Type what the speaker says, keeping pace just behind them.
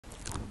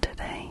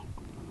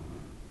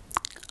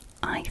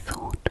I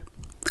thought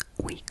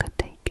we could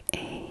take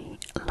a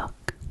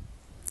look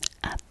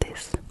at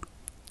this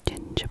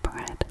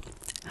gingerbread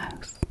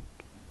house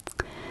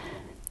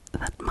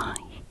that my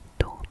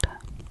daughter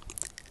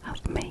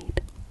has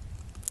made.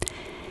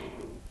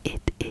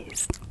 It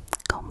is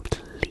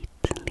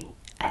completely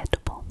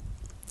edible,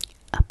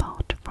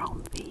 apart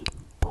from the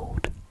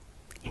board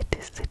it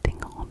is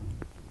sitting on,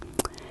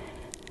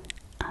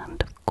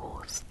 and of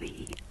course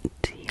the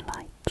tea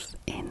lights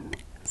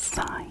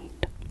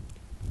inside.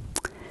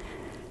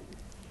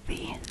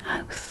 The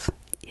house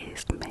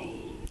is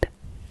made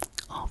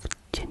of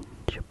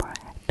gingerbread,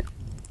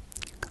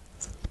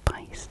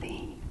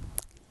 spicy,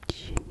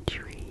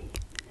 gingery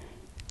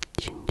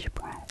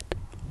gingerbread,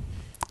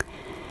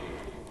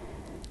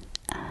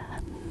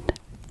 and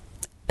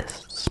the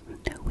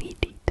snowy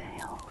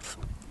details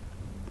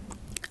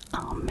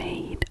are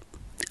made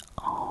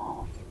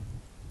of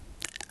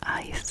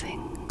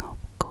icing, of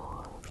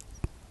course,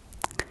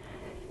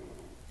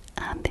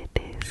 and it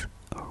is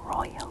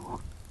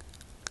royal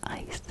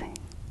icing,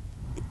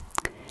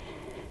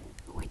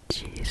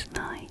 which is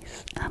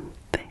nice and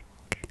thick.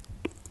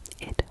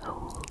 It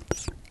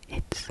holds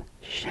its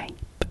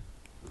shape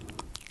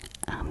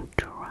and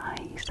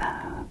dries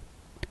out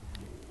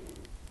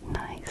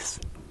nice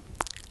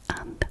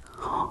and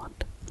hard.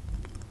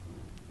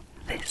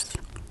 This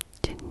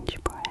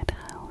gingerbread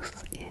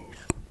house is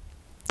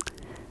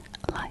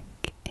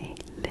like a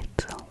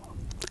little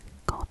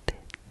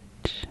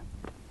cottage.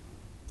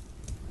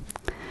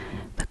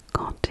 The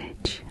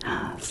cottage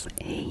has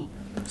a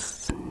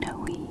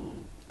snowy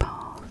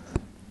path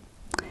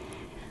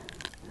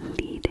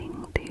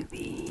leading to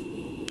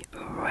the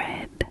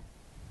red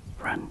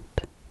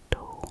front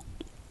door,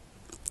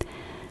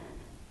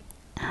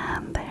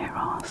 and there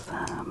are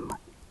some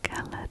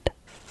coloured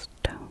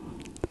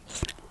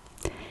stones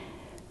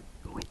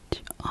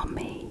which are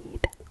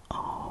made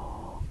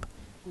of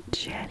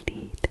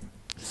jellied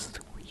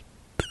sweets.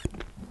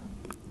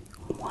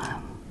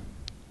 1,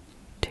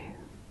 2,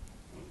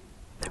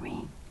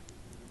 3,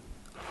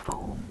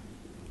 4,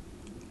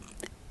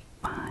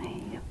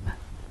 5.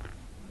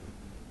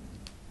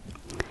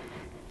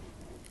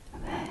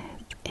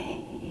 There's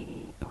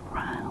a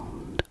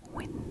round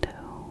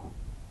window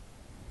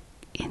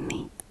in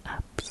the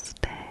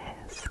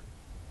upstairs,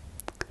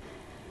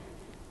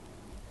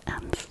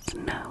 and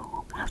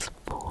snow has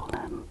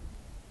fallen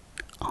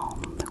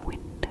on the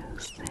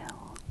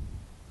windowsill,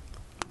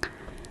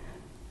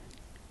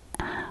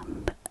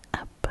 and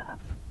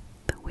above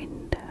the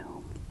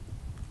window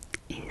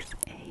is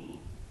a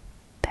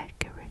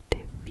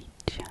decorative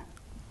feature,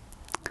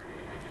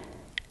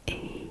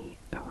 a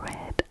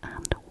red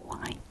and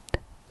white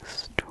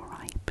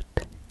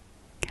striped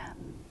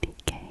candy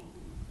cane.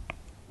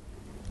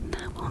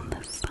 Now on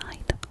the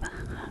side of the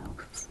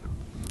house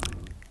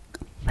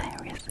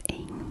there is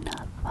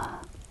another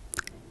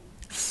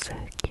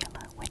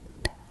circular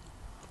window.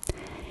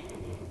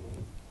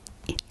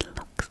 It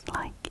looks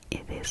like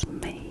it is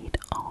made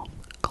of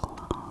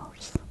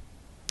glass,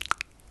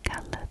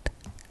 coloured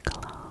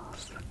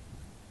glass,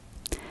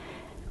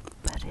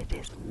 but it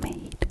is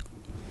made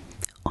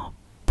of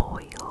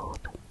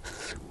boiled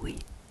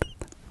sweets.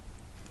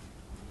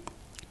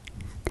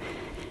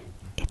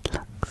 It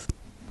looks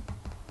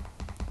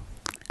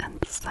and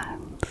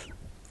sounds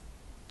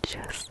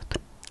just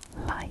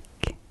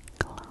like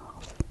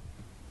glass.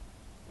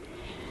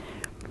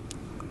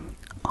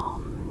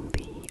 On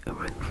the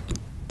roof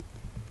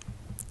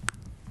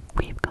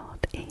we've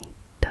got a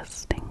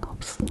dusting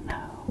of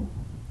snow,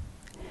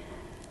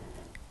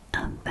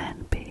 and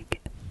then big,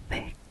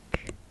 thick,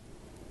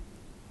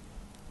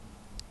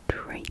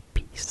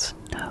 drapey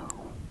snow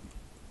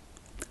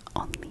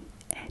on the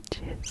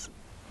edges,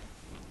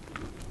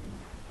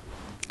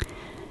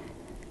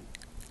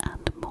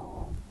 and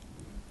more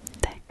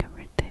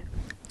decorative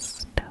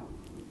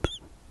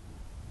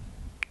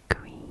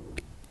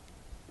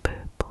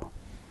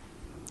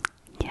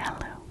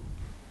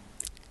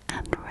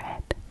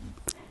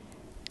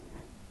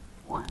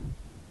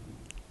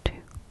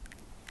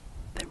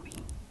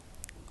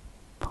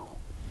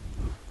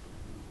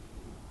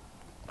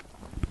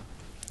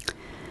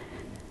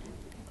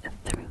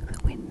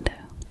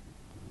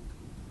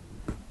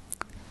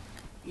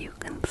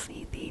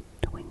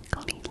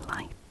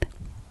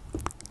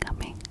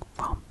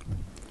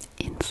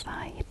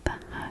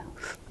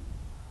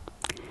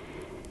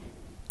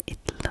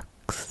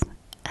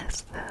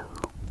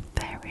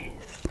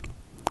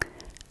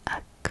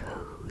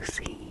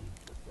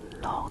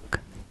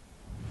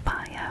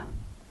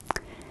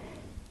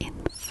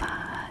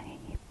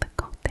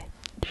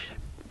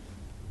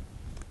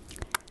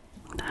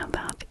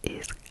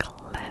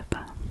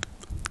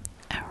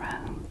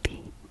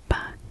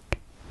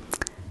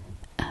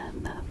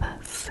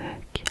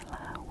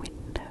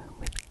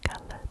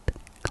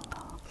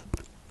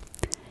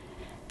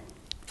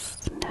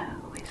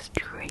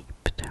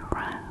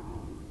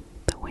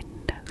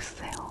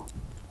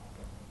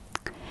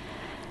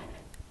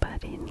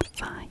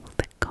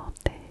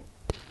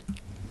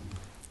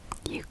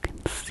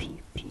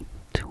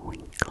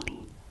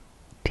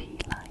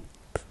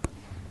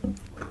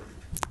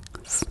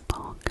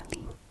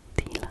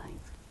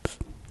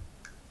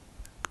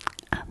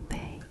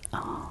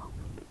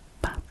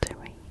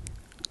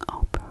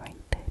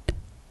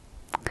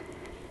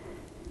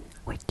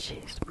which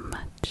is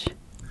much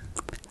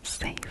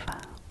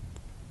safer,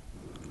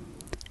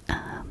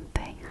 and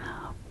they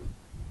have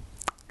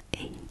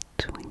a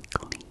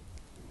twinkly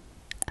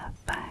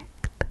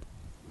effect,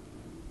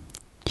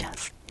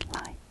 just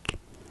like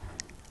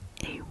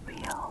a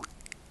real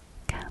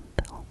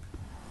candle.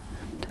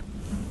 And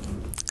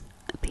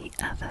the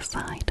other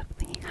side of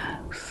the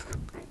house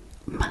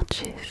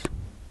matches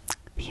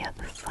the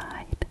other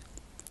side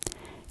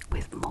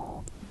with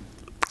more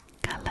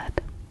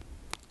coloured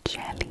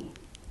jelly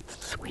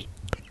sweets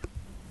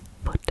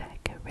for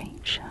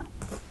decoration,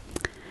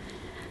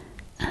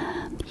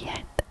 and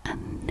yet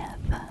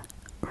another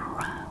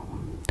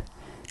round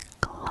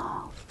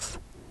glass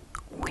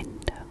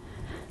window.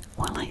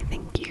 Well, I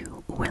think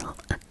you will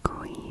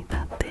agree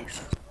that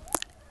this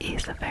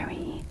is a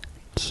very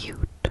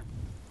cute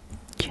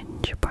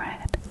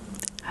gingerbread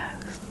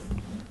house,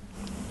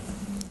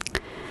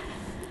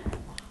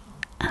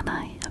 and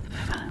I have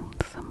found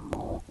some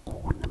more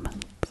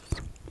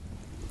ornaments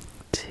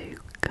to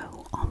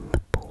go on the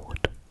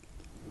board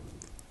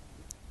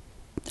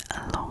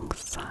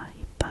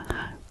alongside the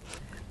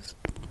house.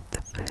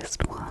 The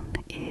first one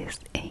is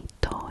a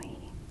toy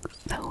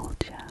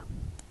soldier.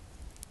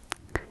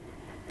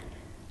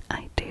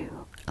 I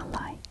do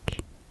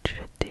like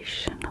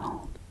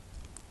traditional,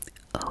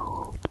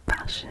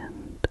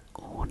 old-fashioned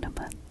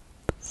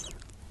ornaments,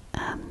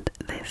 and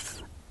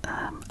this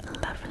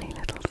lovely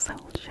little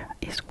soldier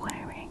is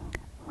wearing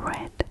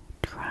red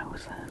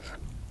trousers.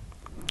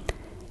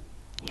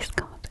 He's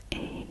got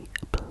a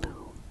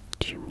blue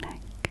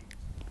tunic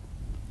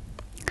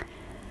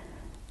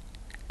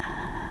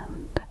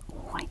and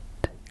white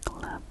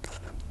gloves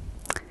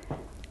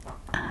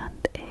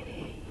and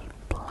a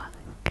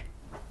black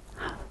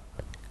hat,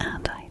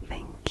 and I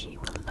think he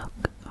will look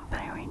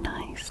very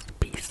nice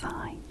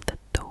beside the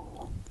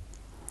door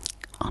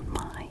on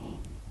my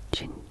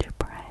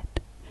gingerbread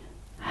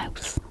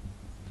house.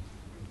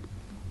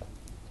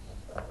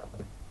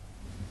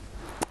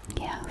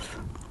 Yes,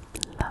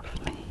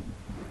 lovely.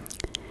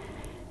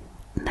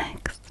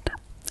 Next,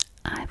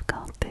 I've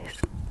got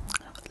this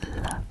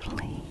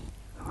lovely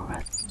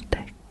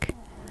rustic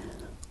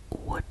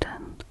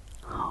wooden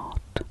heart.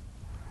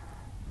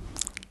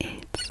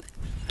 It's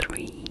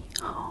 3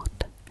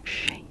 heart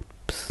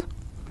shapes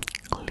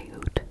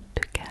glued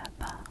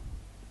together.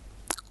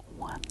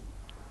 1,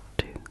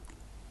 2,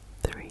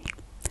 3.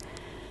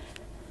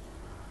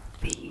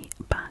 The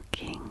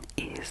backing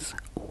is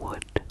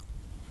wood.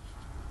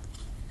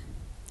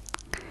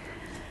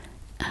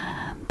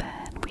 And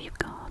then we've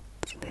got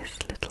this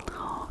little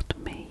heart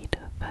made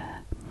of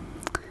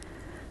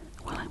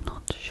well, I'm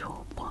not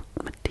sure what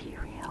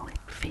material. It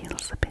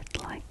feels a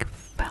bit like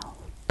felt.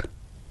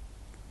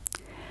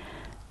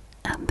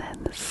 And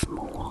then the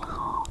small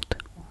heart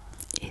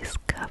is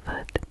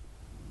covered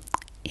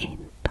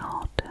in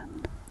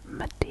tartan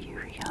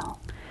material,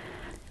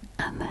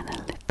 and then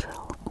a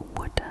little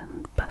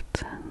wooden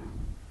button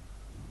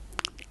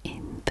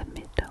in the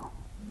middle.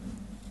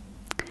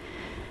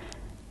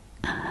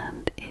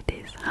 And it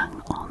is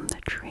hung on the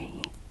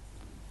tree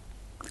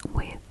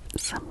with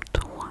some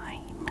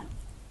twine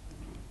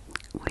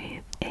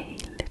with a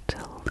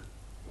little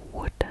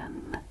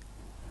wooden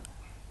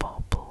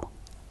bauble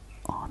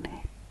on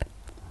it.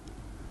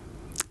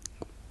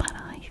 But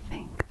I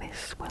think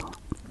this will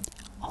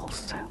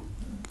also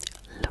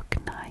look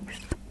nice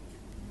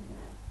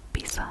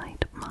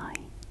beside my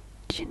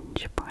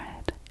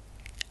gingerbread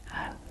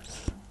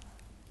house.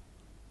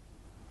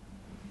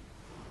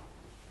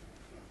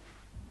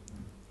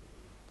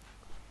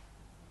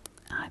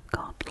 I've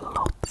got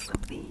lots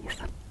of these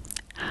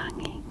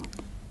hanging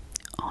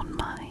on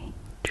my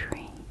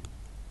tree.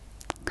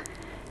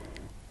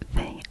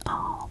 They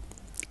are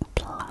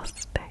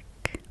plastic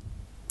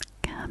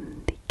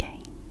candy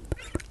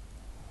canes,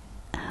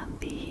 and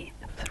the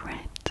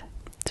thread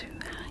to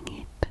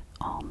hang it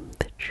on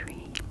the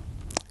tree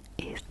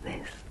is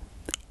this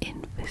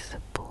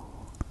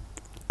invisible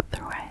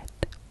thread.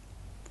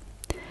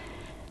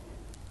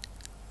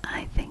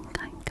 I think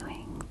I'm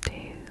going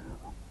to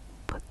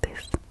put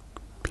this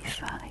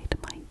beside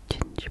my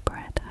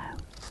gingerbread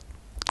house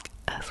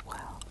as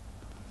well.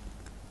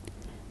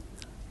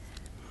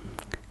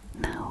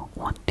 Now,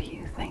 what do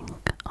you think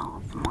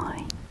of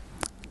my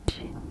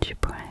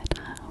gingerbread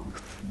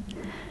house?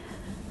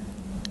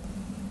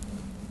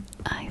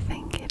 I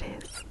think it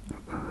is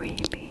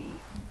really